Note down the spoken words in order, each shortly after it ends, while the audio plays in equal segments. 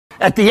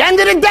At the end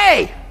of the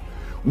day,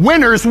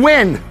 winners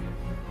win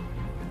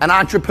and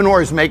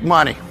entrepreneurs make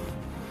money.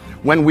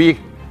 When we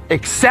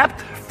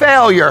accept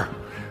failure,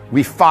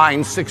 we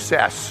find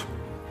success.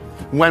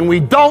 When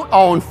we don't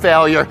own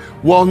failure,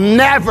 we'll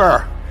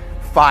never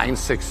find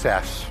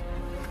success.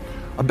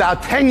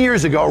 About 10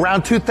 years ago,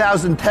 around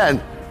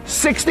 2010,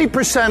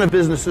 60% of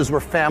businesses were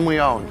family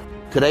owned.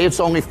 Today it's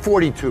only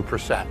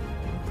 42%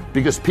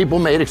 because people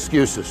made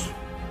excuses.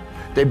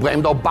 They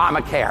blamed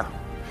Obamacare.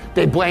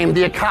 They blamed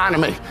the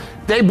economy.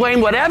 They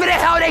blamed whatever the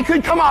hell they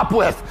could come up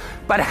with.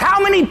 But how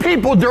many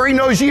people during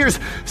those years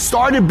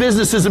started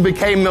businesses and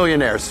became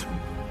millionaires?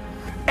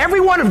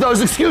 Every one of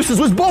those excuses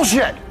was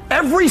bullshit.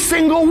 Every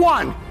single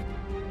one.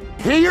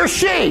 He or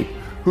she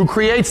who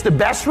creates the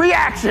best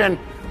reaction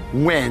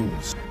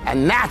wins.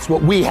 And that's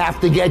what we have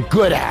to get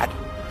good at,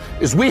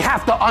 is we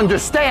have to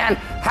understand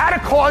how to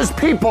cause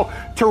people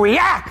to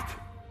react.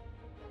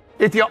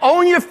 If you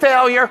own your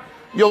failure,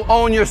 you'll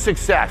own your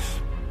success.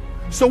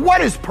 So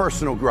what is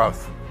personal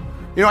growth?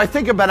 You know, I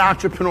think about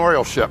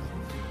entrepreneurship.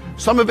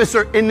 Some of us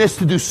are in this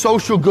to do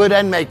social good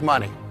and make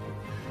money.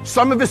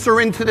 Some of us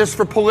are into this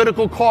for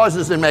political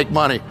causes and make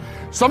money.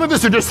 Some of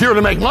us are just here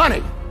to make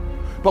money.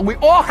 But we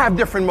all have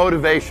different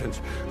motivations.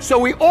 So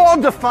we all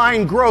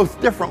define growth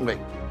differently.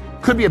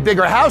 Could be a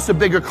bigger house, a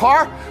bigger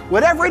car,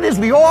 whatever it is,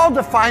 we all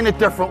define it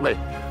differently.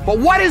 But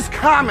what is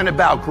common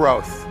about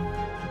growth?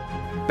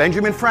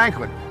 Benjamin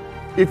Franklin,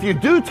 if you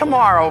do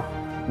tomorrow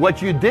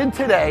what you did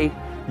today,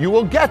 you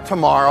will get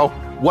tomorrow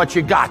what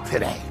you got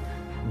today.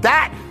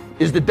 That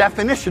is the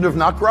definition of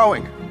not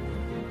growing.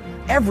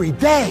 Every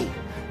day,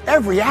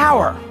 every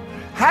hour.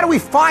 How do we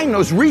find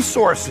those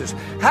resources?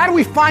 How do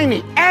we find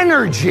the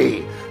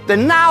energy, the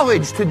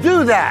knowledge to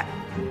do that?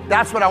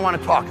 That's what I want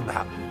to talk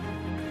about.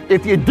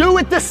 If you do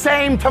it the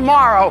same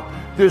tomorrow,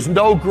 there's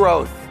no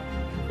growth.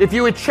 If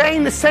you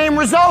attain the same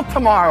result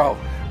tomorrow,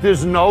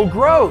 there's no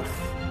growth.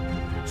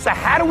 So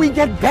how do we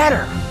get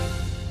better?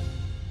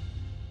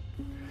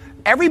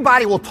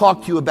 Everybody will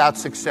talk to you about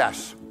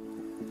success.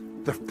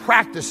 The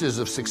practices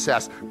of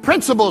success,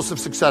 principles of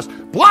success,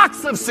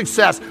 blocks of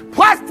success,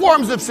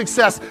 platforms of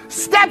success,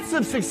 steps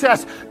of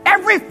success.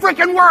 Every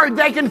freaking word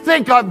they can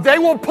think of, they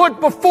will put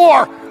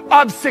before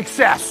of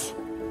success.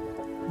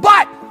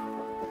 But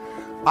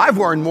I've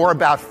learned more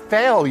about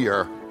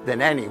failure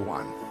than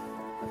anyone.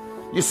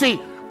 You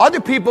see, other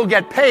people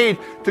get paid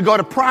to go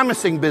to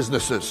promising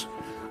businesses.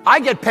 I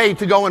get paid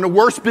to go into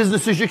worst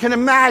businesses you can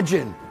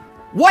imagine.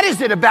 What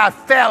is it about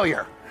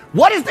failure?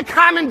 What is the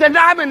common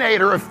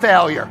denominator of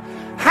failure?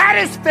 How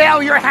does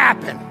failure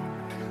happen?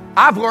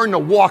 I've learned the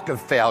walk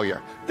of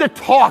failure, the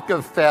talk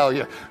of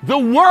failure, the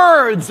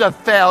words of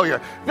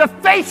failure, the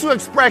facial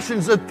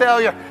expressions of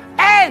failure,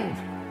 and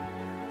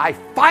I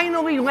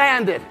finally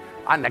landed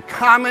on the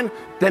common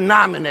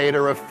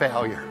denominator of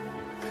failure.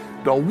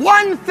 The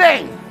one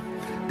thing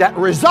that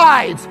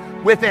resides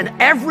within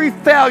every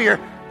failure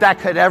that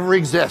could ever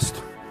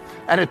exist.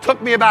 And it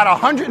took me about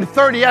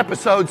 130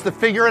 episodes to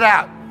figure it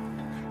out.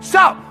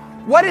 So,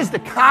 what is the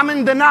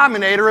common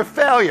denominator of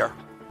failure?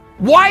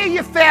 Why are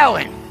you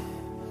failing?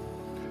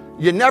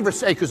 You never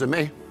say because of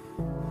me.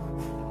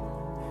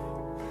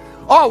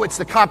 Oh, it's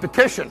the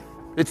competition.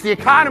 It's the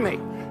economy.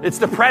 It's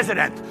the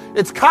president.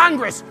 It's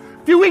Congress.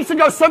 A few weeks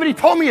ago, somebody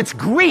told me it's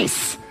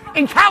Greece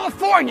in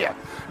California.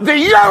 The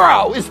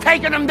euro is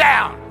taking them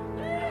down.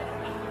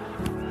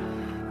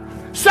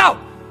 So,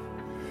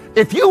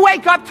 if you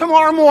wake up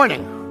tomorrow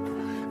morning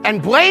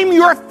and blame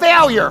your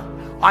failure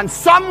on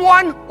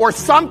someone or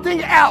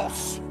something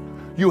else,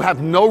 you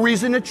have no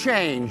reason to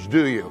change,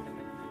 do you?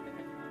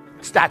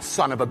 It's that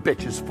son of a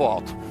bitch's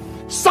fault.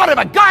 Son of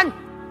a gun!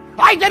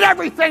 I did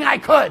everything I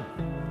could.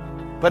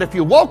 But if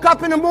you woke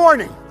up in the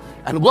morning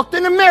and looked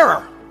in the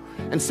mirror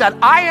and said,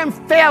 I am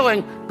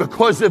failing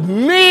because of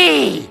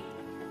me,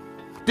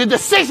 the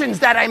decisions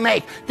that I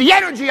make, the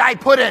energy I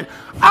put in,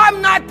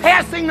 I'm not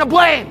passing the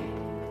blame.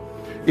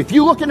 If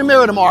you look in the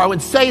mirror tomorrow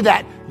and say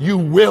that, you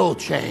will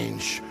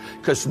change.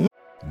 Because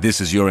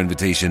this is your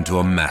invitation to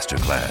a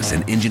masterclass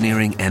in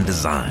engineering and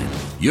design.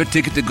 Your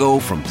ticket to go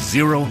from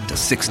 0 to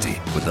 60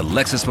 with the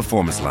Lexus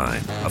Performance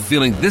Line. A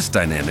feeling this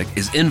dynamic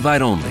is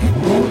invite only.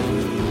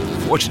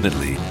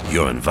 Fortunately,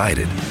 you're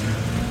invited.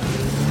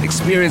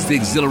 Experience the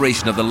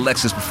exhilaration of the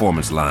Lexus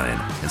Performance Line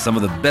and some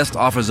of the best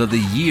offers of the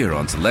year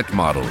on select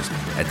models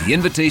at the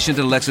Invitation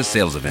to Lexus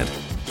sales event,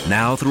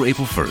 now through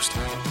April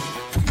 1st.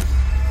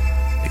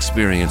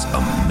 Experience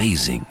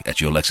amazing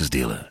at your Lexus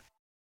dealer.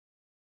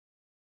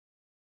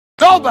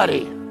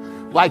 Nobody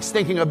likes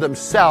thinking of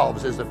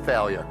themselves as a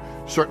failure.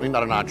 Certainly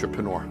not an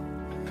entrepreneur.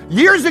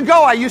 Years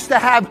ago, I used to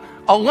have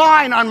a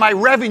line on my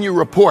revenue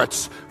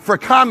reports for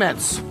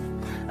comments.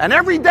 And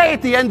every day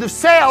at the end of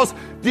sales,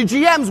 the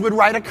GMs would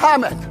write a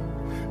comment.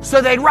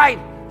 So they'd write,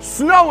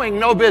 snowing,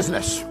 no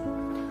business.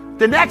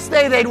 The next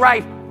day, they'd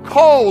write,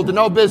 cold,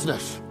 no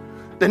business.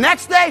 The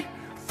next day,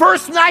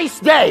 first nice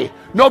day,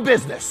 no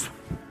business.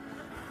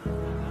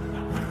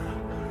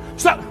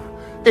 So,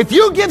 if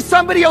you give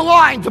somebody a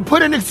line to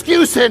put an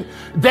excuse in,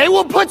 they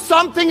will put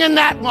something in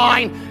that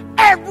line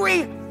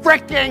every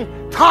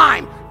freaking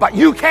time. But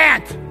you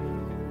can't.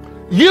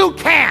 You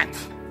can't.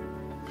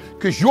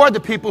 Because you're the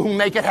people who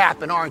make it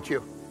happen, aren't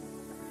you?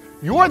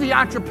 You're the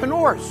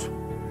entrepreneurs.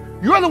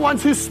 You're the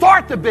ones who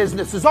start the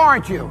businesses,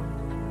 aren't you?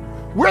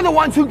 We're the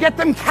ones who get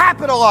them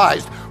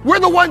capitalized. We're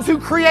the ones who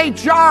create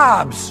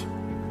jobs.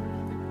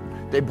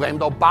 They blamed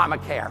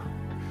Obamacare.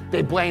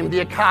 They blamed the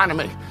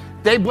economy.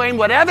 They blamed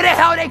whatever the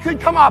hell they could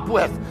come up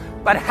with.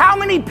 But how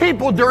many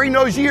people during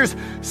those years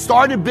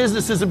started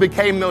businesses and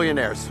became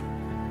millionaires?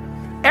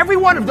 Every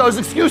one of those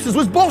excuses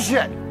was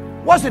bullshit,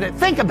 wasn't it?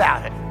 Think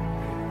about it.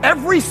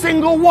 Every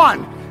single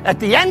one. At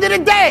the end of the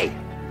day,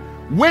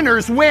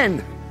 winners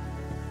win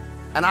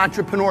and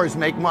entrepreneurs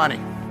make money.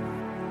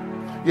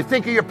 You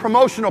think of your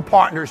promotional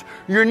partners,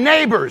 your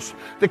neighbors,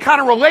 the kind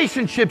of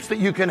relationships that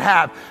you can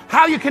have,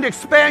 how you can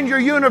expand your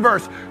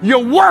universe. You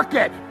work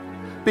it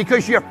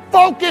because you're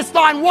focused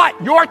on what?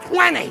 You're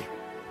 20.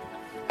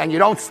 And you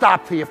don't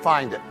stop till you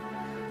find it.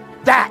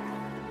 That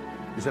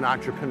is an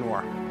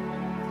entrepreneur.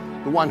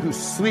 The one who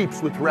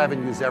sleeps with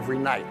revenues every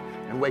night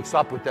and wakes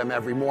up with them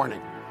every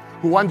morning.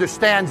 Who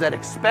understands that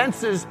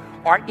expenses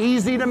are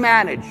easy to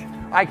manage.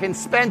 I can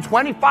spend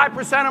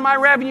 25% of my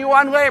revenue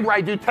on labor.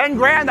 I do 10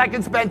 grand, I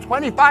can spend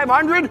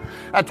 2,500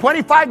 at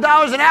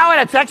 $25 an hour,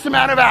 that's X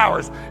amount of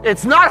hours.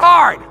 It's not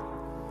hard.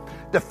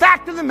 The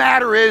fact of the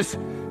matter is,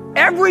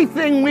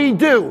 everything we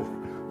do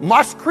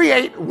must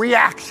create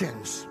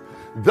reactions.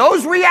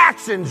 Those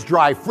reactions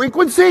drive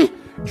frequency,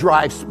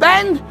 drive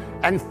spend,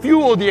 and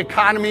fuel the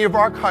economy of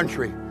our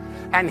country.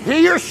 And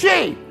he or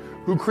she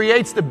who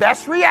creates the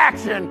best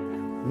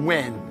reaction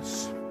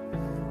wins.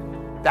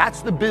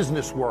 That's the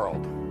business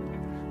world.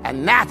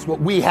 And that's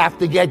what we have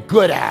to get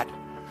good at,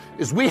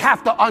 is we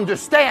have to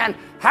understand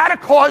how to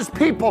cause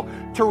people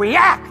to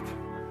react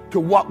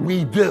to what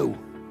we do.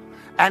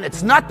 And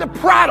it's not the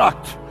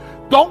product.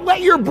 Don't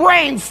let your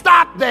brain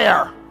stop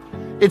there.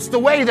 It's the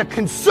way the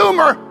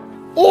consumer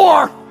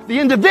or the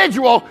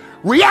individual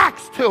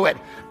reacts to it.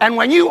 And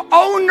when you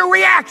own the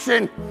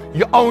reaction,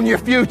 you own your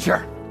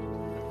future.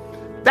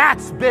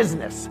 That's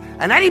business.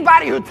 And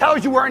anybody who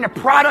tells you we're in a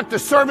product or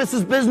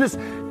services business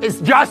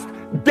is just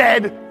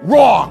dead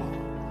wrong.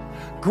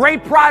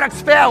 Great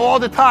products fail all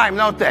the time,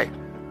 don't they?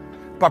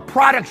 But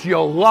products you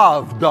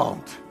love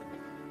don't.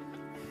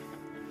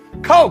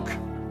 Coke.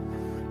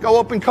 Go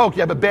open Coke,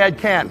 you have a bad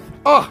can.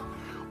 Oh,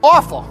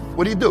 awful.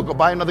 What do? Go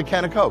buy another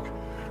can of Coke.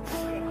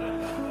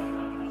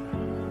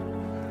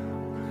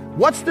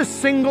 What's the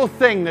single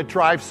thing that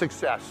drives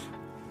success?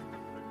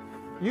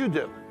 You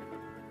do.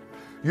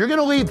 You're going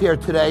to leave here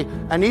today,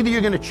 and either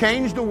you're going to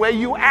change the way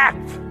you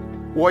act,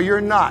 or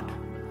you're not.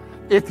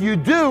 If you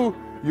do,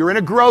 you're in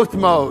a growth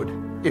mode.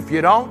 If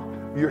you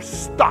don't, you're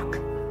stuck.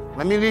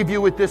 Let me leave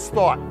you with this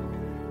thought.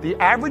 The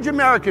average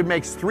American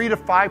makes 3 to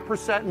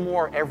 5%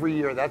 more every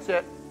year. That's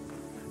it.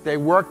 They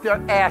work their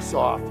ass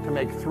off to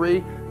make 3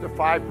 to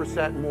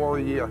 5% more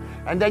a year.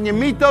 And then you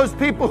meet those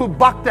people who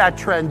buck that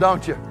trend,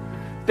 don't you?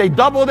 They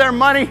double their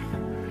money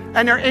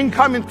and their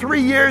income in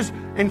 3 years.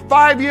 In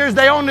 5 years,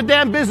 they own the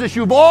damn business.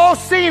 You've all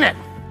seen it.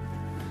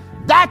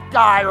 That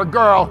guy or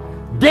girl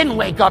didn't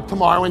wake up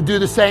tomorrow and do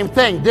the same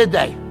thing, did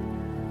they?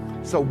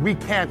 So we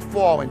can't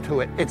fall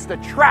into it. It's the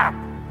trap,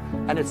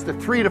 and it's the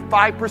 3 to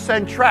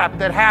 5% trap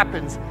that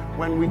happens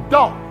when we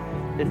don't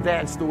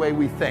advance the way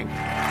we think.